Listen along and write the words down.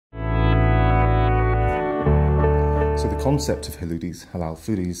So the concept of Haloodies, halal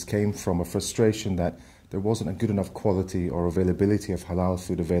foodies, came from a frustration that there wasn't a good enough quality or availability of halal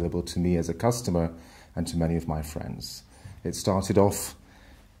food available to me as a customer and to many of my friends. The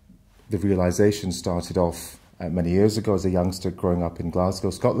realization started off many years ago as a youngster growing up in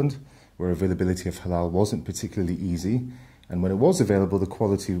Glasgow, Scotland, where availability of halal wasn't particularly easy. And when it was available, the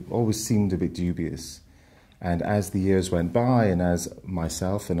quality always seemed a bit dubious. And as the years went by, and as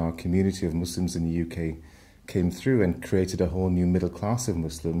myself and our community of Muslims in the UK came through and created a whole new middle class of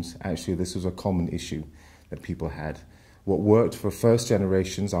Muslims, actually this was a common issue that people had. What worked for first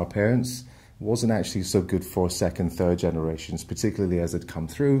generations, our parents, wasn't actually so good for second, third generations, particularly as it come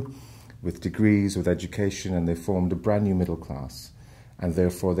through with degrees, with education, and they formed a brand new middle class. And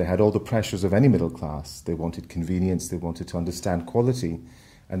therefore they had all the pressures of any middle class. They wanted convenience, they wanted to understand quality,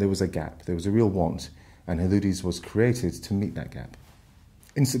 and there was a gap, there was a real want, and Haloodies was created to meet that gap.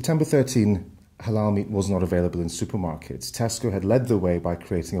 In September 13, halal meat was not available in supermarkets. Tesco had led the way by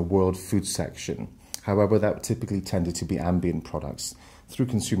creating a world food section. However, that typically tended to be ambient products. Through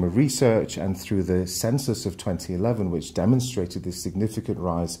consumer research and through the census of 2011, which demonstrated this significant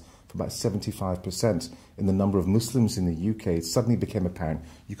rise of about 75% in the number of Muslims in the UK, it suddenly became apparent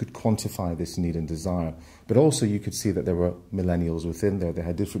you could quantify this need and desire. But also you could see that there were millennials within there. They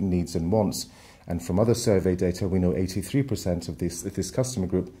had different needs and wants. And from other survey data, we know 83% of this customer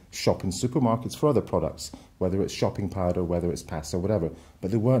group shop in supermarkets for other products, whether it's shopping powder, whether it's pasta, whatever. But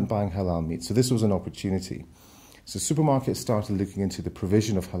they weren't buying halal meat. So this was an opportunity. So supermarkets started looking into the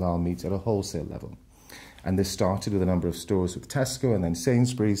provision of halal meat at a wholesale level. And this started with a number of stores with Tesco and then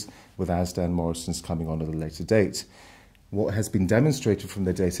Sainsbury's, with Asda and Morrison's coming on at a later date. What has been demonstrated from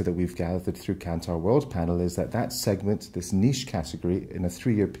the data that we've gathered through Kantar World Panel is that that segment, this niche category, in a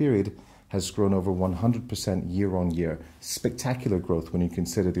 3-year period, has grown over 100% year on year. Spectacular growth when you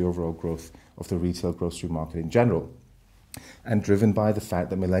consider the overall growth of the retail grocery market in general. And driven by the fact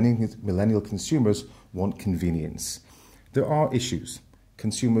that millennial consumers want convenience. There are issues.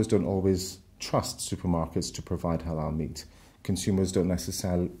 Consumers don't always trust supermarkets to provide halal meat. Consumers don't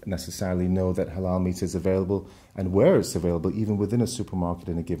necessarily know that halal meat is available and where it's available, even within a supermarket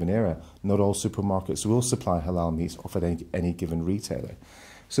in a given area. Not all supermarkets will supply halal meat off at any given retailer.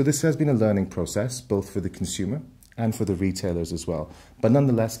 So this has been a learning process, both for the consumer and for the retailers as well, but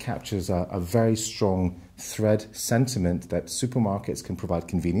nonetheless captures a very strong thread sentiment that supermarkets can provide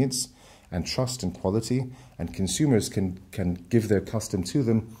convenience and trust and quality, and consumers can give their custom to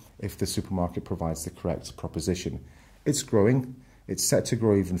them if the supermarket provides the correct proposition. It's growing. It's set to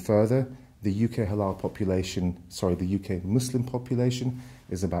grow even further. The UK halal population, the UK Muslim population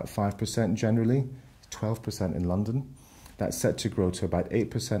is about 5% generally, 12% in London. That's set to grow to about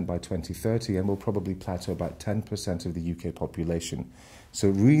 8% by 2030 and will probably plateau about 10% of the UK population. So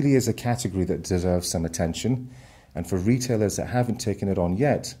it really is a category that deserves some attention. And for retailers that haven't taken it on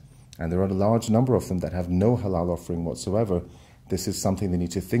yet, and there are a large number of them that have no halal offering whatsoever, this is something they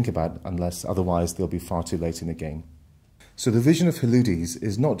need to think about, unless otherwise they'll be far too late in the game. So the vision of Haloodies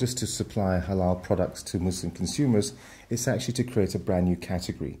is not just to supply halal products to Muslim consumers, it's actually to create a brand new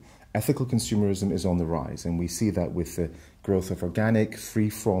category. Ethical consumerism is on the rise, and we see that with the growth of organic,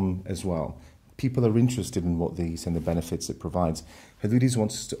 free-from as well. People are interested in what they eat and the benefits it provides. Haloodies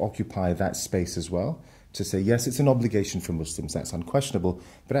wants to occupy that space as well, to say, yes, it's an obligation for Muslims, that's unquestionable,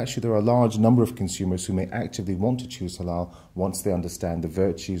 but actually there are a large number of consumers who may actively want to choose halal once they understand the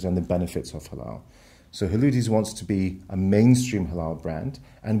virtues and the benefits of halal. So Haloodies wants to be a mainstream halal brand,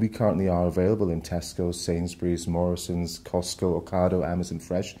 and we currently are available in Tesco, Sainsbury's, Morrison's, Costco, Ocado, Amazon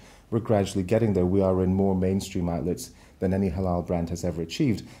Fresh. We're gradually getting there. We are in more mainstream outlets than any halal brand has ever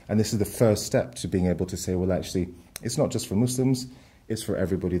achieved. And this is the first step to being able to say, well, actually, it's not just for Muslims, it's for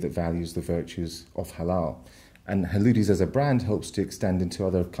everybody that values the virtues of halal. And Haloodies as a brand hopes to extend into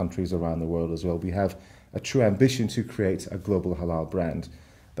other countries around the world as well. We have a true ambition to create a global halal brand.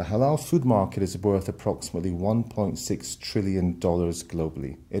 The halal food market is worth approximately $1.6 trillion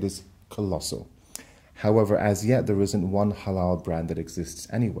globally. It is colossal. However, as yet, there isn't one halal brand that exists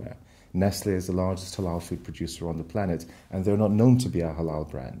anywhere. Nestle is the largest halal food producer on the planet, and they're not known to be a halal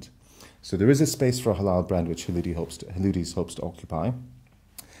brand. So there is a space for a halal brand which Haloodies hopes to occupy,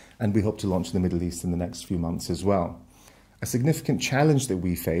 and we hope to launch in the Middle East in the next few months as well. A significant challenge that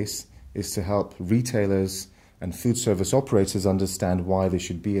we face is to help retailers and food service operators understand why they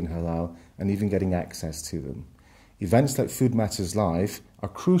should be in halal and even getting access to them. Events like Food Matters Live are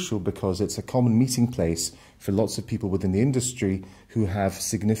crucial because it's a common meeting place for lots of people within the industry who have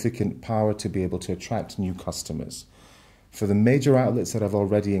significant power to be able to attract new customers. For the major outlets that have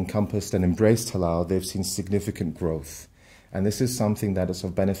already encompassed and embraced halal, they've seen significant growth. And this is something that is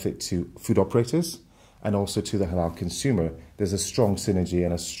of benefit to food operators and also to the halal consumer. There's a strong synergy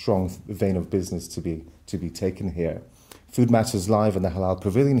and a strong vein of business to be taken here. Food Matters Live and the Halal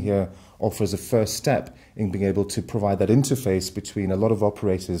Pavilion here offers a first step in being able to provide that interface between a lot of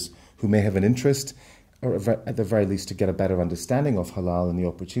operators who may have an interest, or at the very least to get a better understanding of halal and the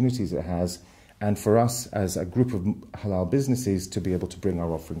opportunities it has, and for us as a group of halal businesses to be able to bring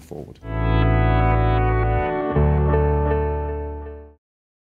our offering forward.